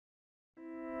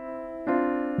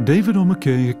David O.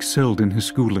 McKay excelled in his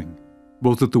schooling,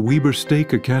 both at the Weber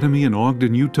Stake Academy in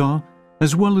Ogden, Utah,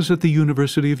 as well as at the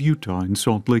University of Utah in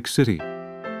Salt Lake City.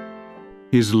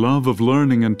 His love of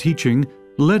learning and teaching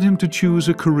led him to choose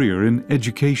a career in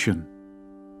education.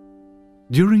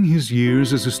 During his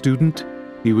years as a student,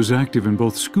 he was active in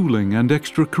both schooling and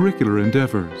extracurricular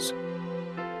endeavors.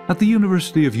 At the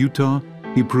University of Utah,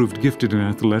 he proved gifted in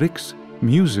athletics,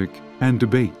 music, and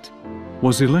debate,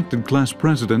 was elected class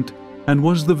president, and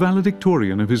was the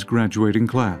valedictorian of his graduating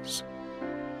class.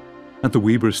 At the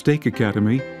Weber Stake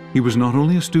Academy, he was not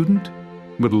only a student,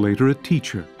 but later a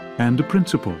teacher and a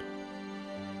principal.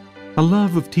 A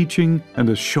love of teaching and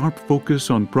a sharp focus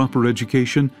on proper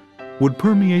education would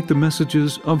permeate the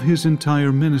messages of his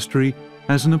entire ministry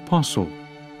as an apostle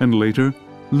and later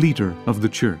leader of the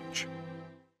church.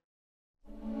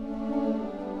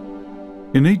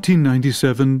 In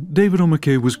 1897, David O.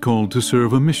 McKay was called to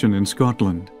serve a mission in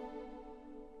Scotland.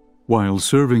 While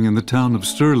serving in the town of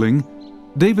Stirling,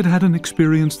 David had an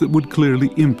experience that would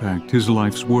clearly impact his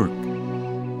life's work.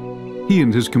 He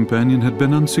and his companion had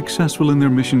been unsuccessful in their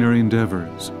missionary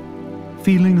endeavors.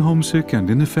 Feeling homesick and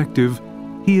ineffective,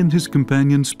 he and his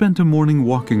companion spent a morning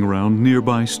walking around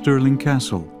nearby Stirling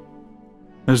Castle.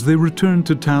 As they returned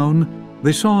to town,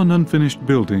 they saw an unfinished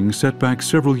building set back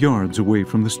several yards away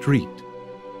from the street.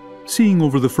 Seeing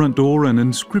over the front door an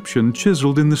inscription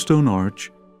chiseled in the stone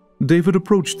arch, David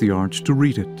approached the arch to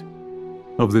read it.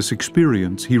 Of this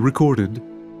experience, he recorded,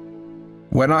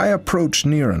 "When I approached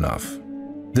near enough,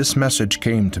 this message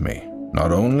came to me,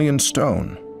 not only in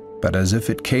stone, but as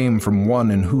if it came from one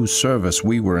in whose service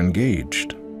we were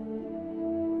engaged.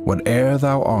 Whate'er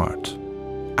thou art,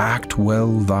 act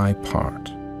well thy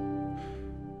part."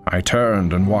 I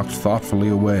turned and walked thoughtfully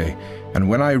away, and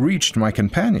when I reached my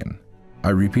companion,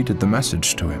 I repeated the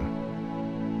message to him.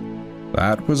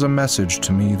 That was a message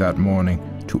to me that morning,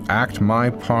 to act my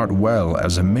part well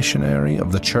as a missionary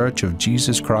of the Church of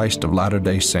Jesus Christ of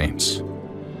Latter-day Saints.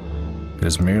 It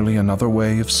is merely another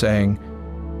way of saying,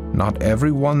 not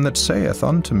every one that saith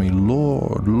unto me,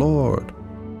 Lord, Lord,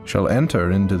 shall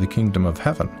enter into the kingdom of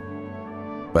heaven,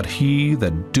 but he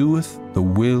that doeth the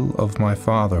will of my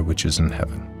Father which is in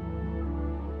heaven.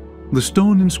 The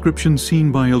stone inscription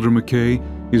seen by Elder McKay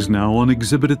is now on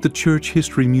exhibit at the Church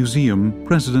History Museum,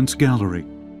 President's Gallery.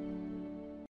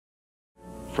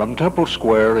 From Temple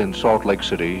Square in Salt Lake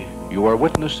City, you are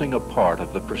witnessing a part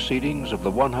of the proceedings of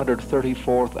the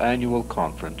 134th Annual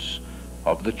Conference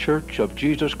of the Church of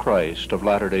Jesus Christ of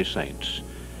Latter-day Saints.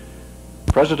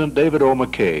 President David O.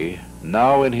 McKay,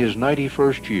 now in his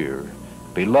 91st year,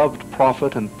 beloved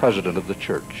prophet and president of the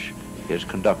church, is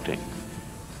conducting.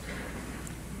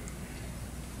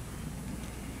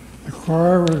 The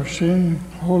choir will sing,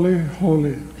 Holy,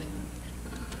 Holy.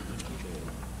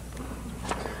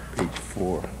 Page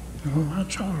 4. No,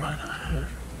 that's all right. I heard.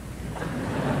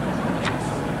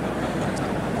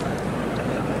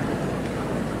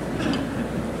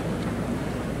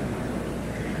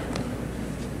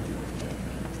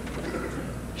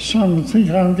 Some think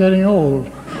I'm getting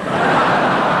old.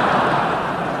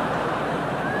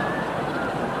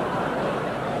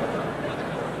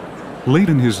 Late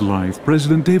in his life,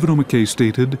 President David O. McKay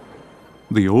stated,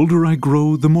 "The older I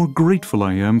grow, the more grateful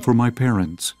I am for my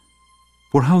parents,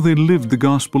 for how they lived the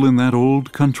gospel in that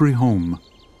old country home.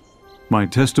 My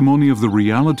testimony of the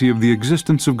reality of the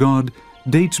existence of God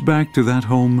dates back to that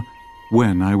home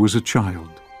when I was a child."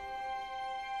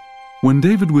 When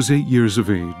David was 8 years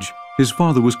of age, his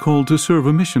father was called to serve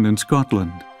a mission in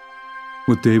Scotland.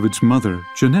 With David's mother,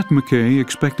 Jeanette McKay,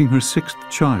 expecting her 6th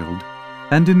child,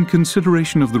 and in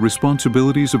consideration of the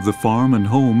responsibilities of the farm and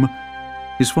home,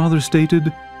 his father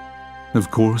stated,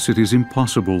 "Of course it is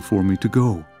impossible for me to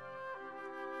go."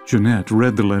 Jeanette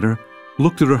read the letter,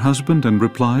 looked at her husband and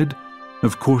replied,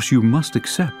 "Of course you must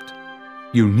accept.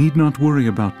 You need not worry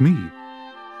about me."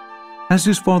 As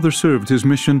his father served his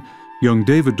mission, young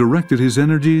David directed his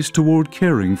energies toward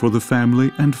caring for the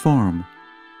family and farm.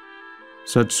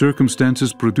 Such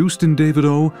circumstances produced in David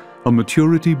O. a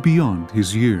maturity beyond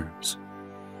his years.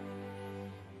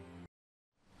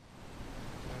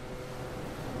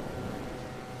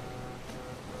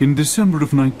 In December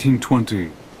of 1920,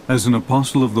 as an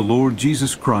apostle of the Lord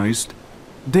Jesus Christ,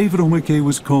 David O. McKay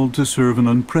was called to serve an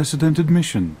unprecedented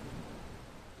mission.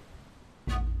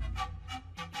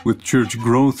 With church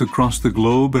growth across the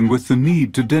globe and with the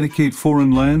need to dedicate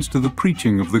foreign lands to the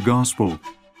preaching of the gospel,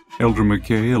 Elder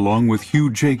McKay, along with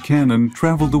Hugh J. Cannon,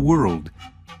 traveled the world,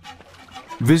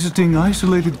 visiting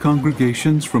isolated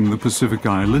congregations from the Pacific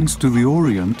Islands to the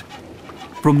Orient,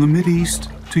 from the Mideast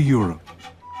to Europe.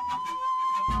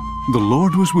 The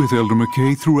Lord was with Elder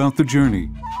McKay throughout the journey,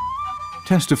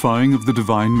 testifying of the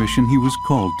divine mission he was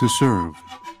called to serve.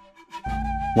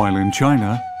 While in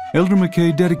China, Elder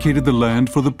McKay dedicated the land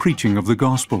for the preaching of the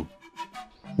gospel.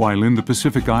 While in the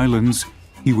Pacific Islands,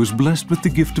 he was blessed with the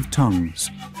gift of tongues,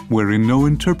 wherein no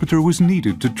interpreter was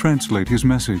needed to translate his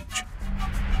message.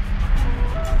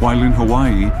 While in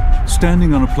Hawaii,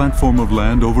 standing on a platform of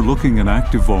land overlooking an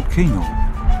active volcano,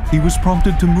 he was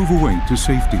prompted to move away to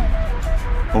safety.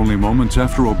 Only moments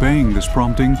after obeying this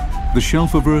prompting, the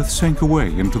shelf of earth sank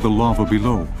away into the lava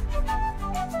below.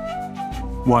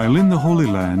 While in the Holy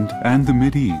Land and the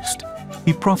Mideast,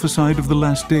 he prophesied of the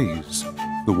last days,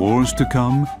 the wars to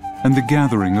come, and the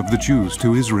gathering of the Jews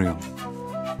to Israel.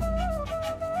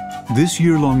 This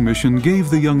year-long mission gave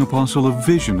the young apostle a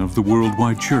vision of the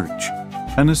worldwide church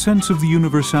and a sense of the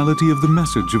universality of the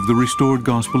message of the restored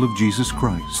gospel of Jesus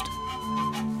Christ.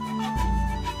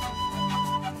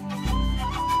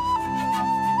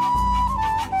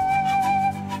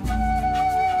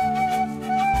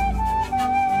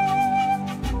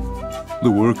 The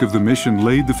work of the mission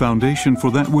laid the foundation for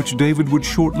that which David would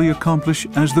shortly accomplish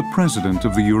as the president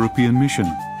of the European mission.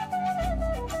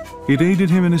 It aided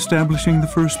him in establishing the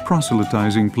first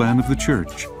proselytizing plan of the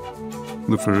church,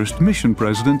 the first mission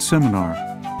president seminar,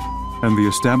 and the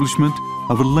establishment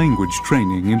of a language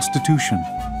training institution.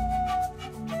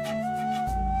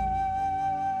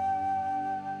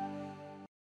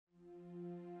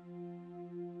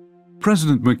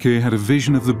 President McKay had a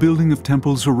vision of the building of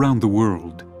temples around the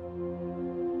world.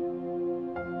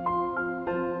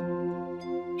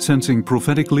 Sensing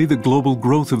prophetically the global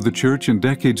growth of the church in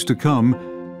decades to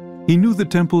come, he knew the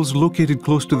temples located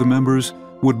close to the members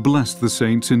would bless the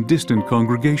saints in distant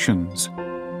congregations.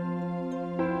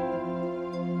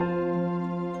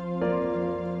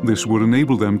 This would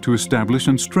enable them to establish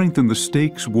and strengthen the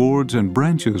stakes, wards, and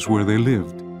branches where they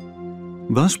lived,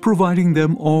 thus providing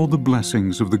them all the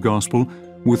blessings of the gospel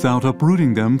without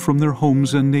uprooting them from their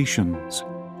homes and nations.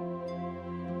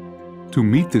 To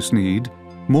meet this need,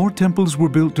 more temples were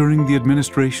built during the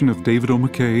administration of David O.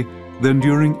 McKay than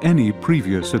during any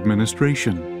previous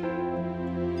administration.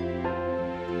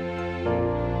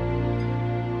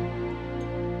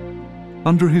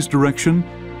 Under his direction,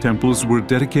 temples were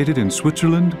dedicated in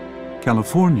Switzerland,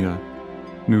 California,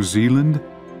 New Zealand,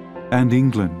 and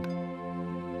England.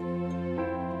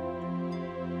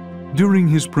 During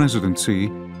his presidency,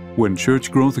 when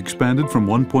church growth expanded from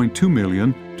 1.2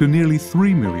 million to nearly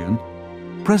 3 million,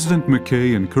 President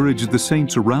McKay encouraged the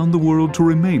saints around the world to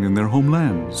remain in their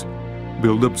homelands,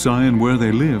 build up Zion where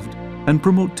they lived, and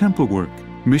promote temple work,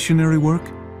 missionary work,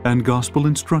 and gospel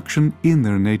instruction in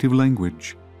their native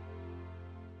language.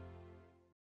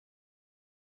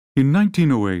 In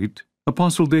 1908,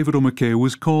 Apostle David O. McKay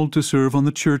was called to serve on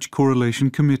the Church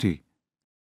Correlation Committee.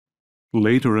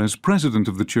 Later, as president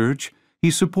of the church,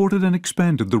 he supported and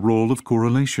expanded the role of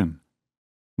correlation.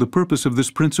 The purpose of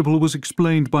this principle was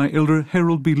explained by Elder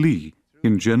Harold B. Lee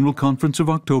in General Conference of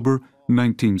October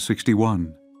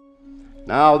 1961.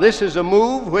 Now, this is a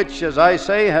move which, as I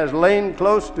say, has lain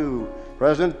close to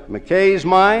President McKay's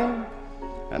mind,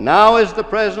 and now as the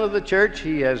President of the Church,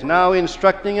 he is now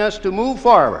instructing us to move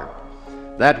forward,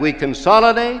 that we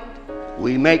consolidate,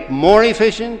 we make more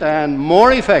efficient and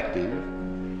more effective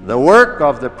the work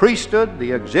of the priesthood,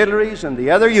 the auxiliaries, and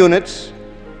the other units,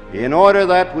 in order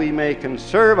that we may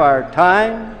conserve our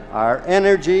time, our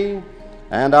energy,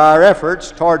 and our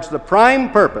efforts towards the prime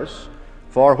purpose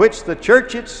for which the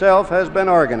church itself has been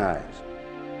organized.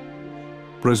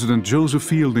 President Joseph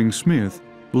Fielding Smith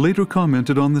later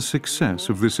commented on the success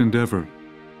of this endeavor.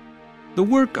 The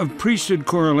work of priesthood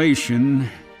correlation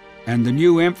and the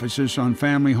new emphasis on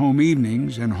family home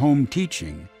evenings and home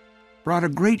teaching brought a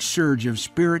great surge of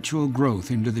spiritual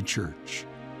growth into the church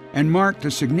and marked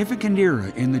a significant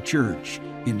era in the church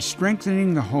in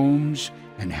strengthening the homes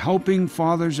and helping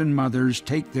fathers and mothers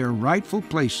take their rightful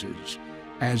places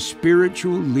as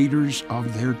spiritual leaders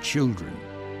of their children.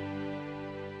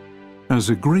 As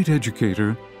a great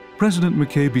educator, President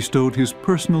McKay bestowed his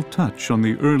personal touch on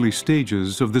the early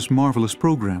stages of this marvelous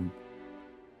program.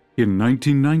 In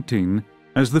 1919,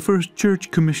 as the first Church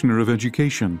Commissioner of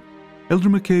Education, Elder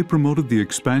McKay promoted the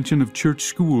expansion of church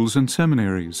schools and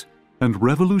seminaries and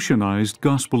revolutionized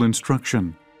gospel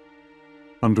instruction.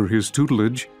 Under his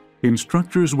tutelage,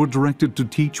 instructors were directed to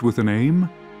teach with an aim,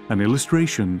 an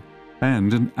illustration,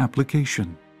 and an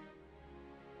application.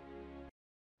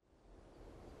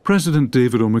 President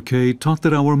David O. McKay taught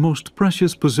that our most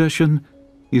precious possession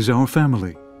is our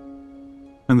family,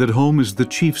 and that home is the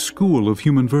chief school of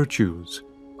human virtues.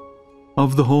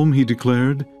 Of the home, he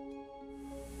declared,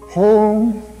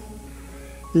 Home,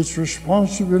 its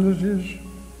responsibilities,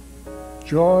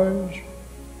 joys,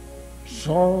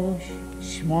 sorrows,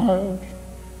 smiles,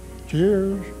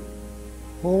 tears,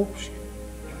 hopes,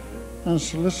 and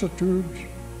solicitudes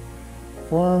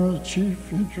form the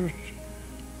chief interest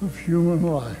of human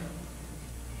life.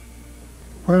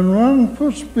 When one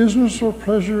puts business or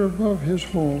pleasure above his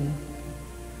home,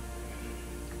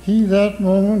 he that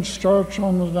moment starts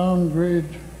on the downgrade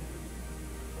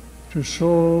to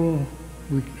soul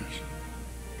weakness.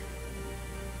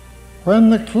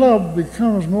 When the club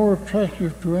becomes more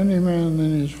attractive to any man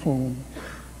than his home,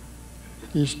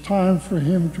 it's time for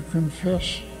him to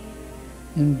confess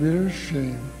in bitter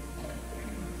shame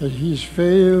that he's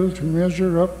failed to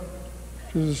measure up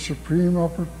to the supreme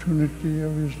opportunity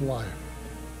of his life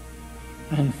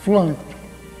and flunked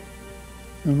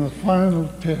in the final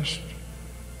test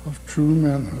of true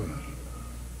manhood.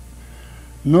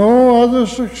 No other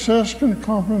success can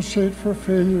compensate for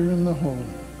failure in the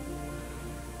home.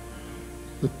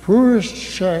 The poorest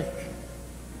shack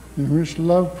in which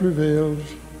love prevails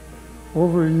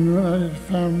over a united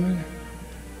family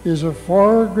is of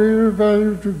far greater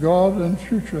value to God and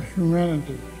future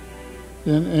humanity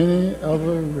than any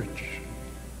other riches.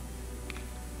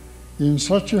 In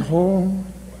such a home,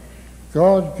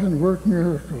 God can work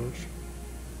miracles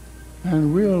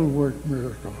and will work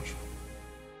miracles.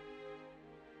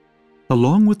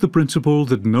 Along with the principle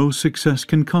that no success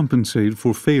can compensate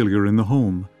for failure in the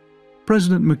home,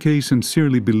 President McKay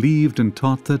sincerely believed and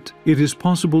taught that it is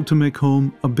possible to make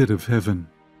home a bit of heaven.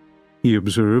 He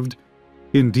observed,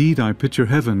 "Indeed, I picture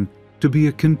heaven to be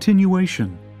a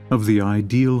continuation of the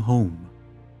ideal home."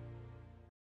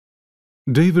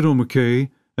 David O. McKay,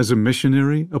 as a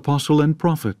missionary, apostle, and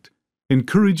prophet,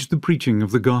 encouraged the preaching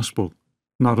of the gospel,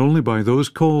 not only by those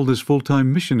called as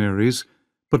full-time missionaries,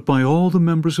 but by all the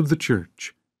members of the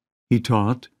church. He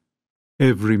taught,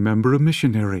 "Every member a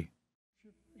missionary."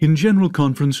 In General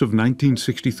Conference of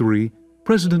 1963,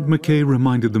 President McKay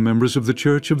reminded the members of the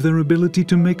church of their ability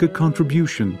to make a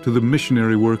contribution to the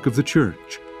missionary work of the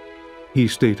church. He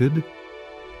stated,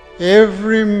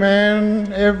 Every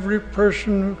man, every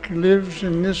person who lives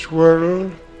in this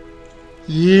world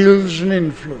yields an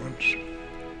influence,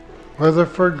 whether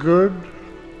for good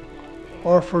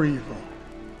or for evil.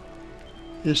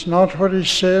 It's not what he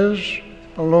says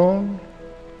alone.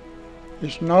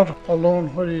 It's not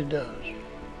alone what he does.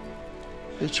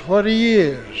 It's what he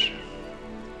is.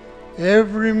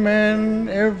 Every man,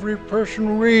 every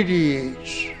person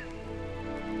radiates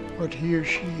what he or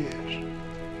she is.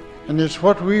 And it's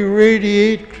what we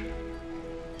radiate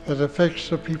that affects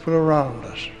the people around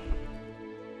us.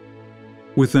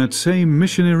 With that same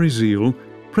missionary zeal,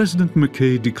 President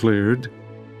McKay declared,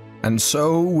 "And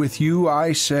so with you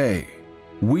I say,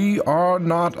 we are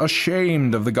not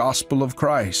ashamed of the gospel of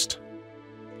Christ.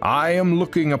 I am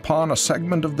looking upon a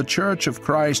segment of the Church of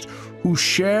Christ who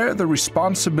share the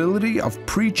responsibility of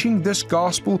preaching this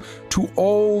gospel to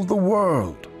all the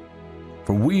world.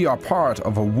 For we are part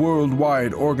of a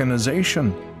worldwide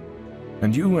organization,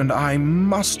 and you and I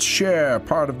must share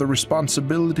part of the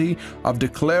responsibility of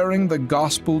declaring the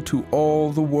gospel to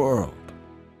all the world."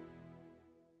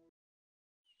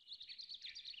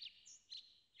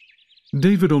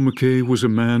 David O. McKay was a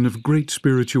man of great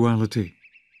spirituality.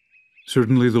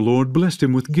 Certainly the Lord blessed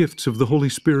him with gifts of the Holy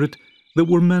Spirit that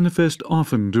were manifest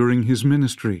often during his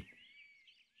ministry.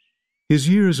 His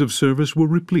years of service were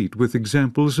replete with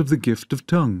examples of the gift of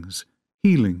tongues,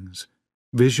 healings,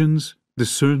 visions,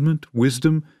 discernment,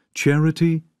 wisdom,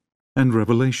 charity, and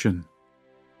revelation.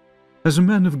 As a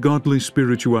man of godly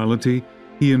spirituality,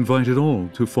 he invited all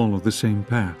to follow the same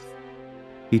path.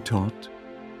 He taught,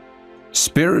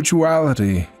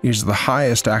 "Spirituality is the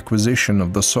highest acquisition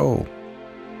of the soul,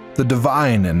 the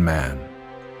divine in man,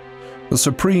 the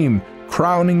supreme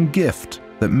crowning gift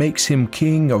that makes him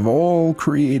king of all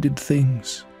created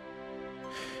things.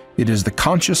 It is the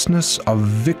consciousness of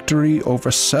victory over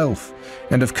self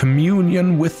and of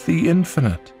communion with the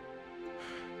infinite.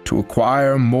 To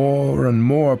acquire more and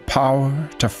more power,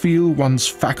 to feel one's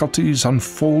faculties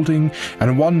unfolding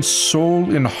and one's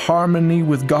soul in harmony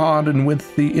with God and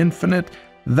with the infinite,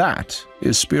 that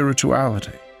is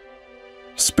spirituality.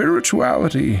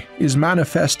 Spirituality is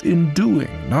manifest in doing,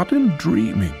 not in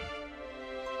dreaming.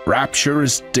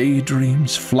 Rapturous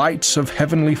daydreams, flights of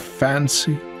heavenly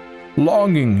fancy,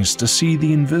 longings to see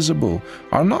the invisible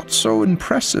are not so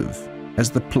impressive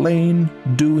as the plain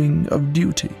doing of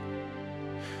duty.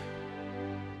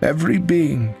 Every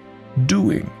being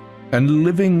doing and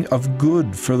living of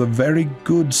good for the very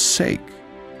good's sake,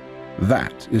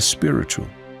 that is spiritual.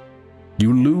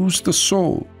 You lose the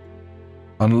soul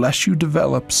unless you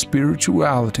develop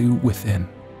spirituality within."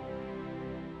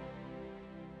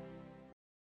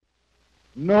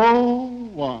 No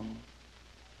one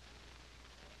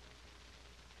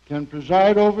can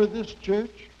preside over this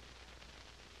church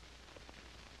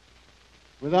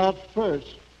without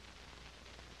first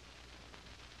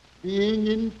being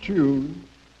in tune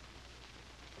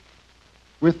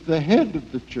with the head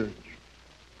of the church,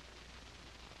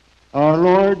 our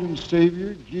Lord and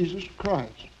Savior, Jesus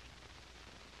Christ.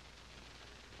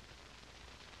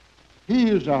 He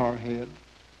is our head.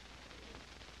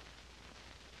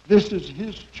 This is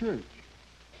his church.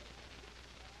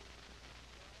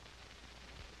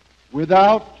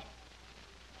 Without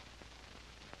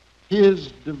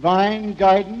his divine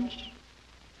guidance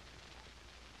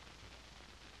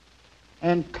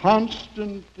and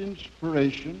constant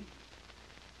inspiration,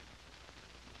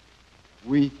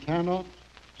 we cannot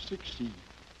succeed.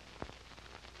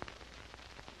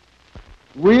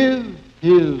 With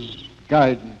his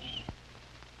guidance,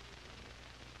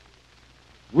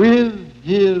 with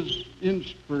his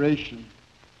inspiration,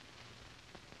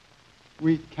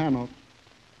 we cannot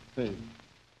fail.